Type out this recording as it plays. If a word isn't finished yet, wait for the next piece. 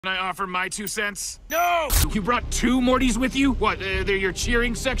Can I offer my 2 cents? No! You brought 2 Mortys with you? What, they're your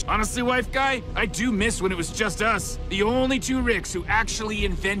cheering section? Honestly, wife guy, I do miss when it was just us. The only 2 Ricks who actually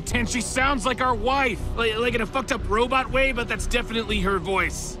invent and she sounds like our wife. Like in a fucked up robot way, but that's definitely her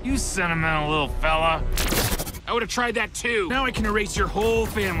voice. You sentimental little fella. I would've tried that too. Now I can erase your whole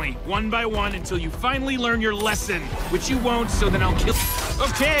family, one by one, until you finally learn your lesson. Which you won't, so then I'll kill—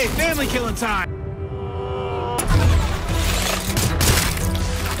 Okay, family killing time!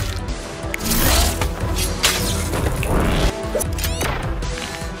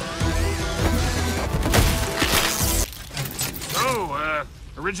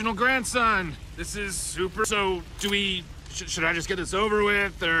 Original grandson. This is super. So, do we... Should I just get this over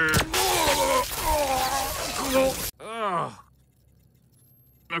with, or... Oh.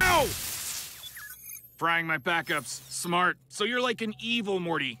 No! Frying my backups. Smart. So you're like an evil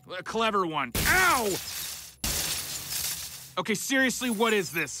Morty. A clever one. Ow! Okay, seriously, what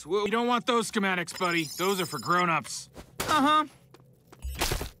is this? We don't want those schematics, buddy. Those are for grown-ups. Uh-huh.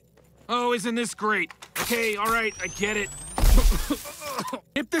 Oh, isn't this great? Okay, all right, I get it.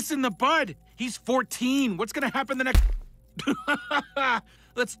 Nip this in the bud. He's 14. What's gonna happen the next...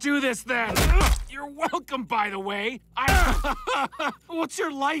 Let's do this then. You're welcome, by the way. What's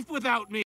your life without me?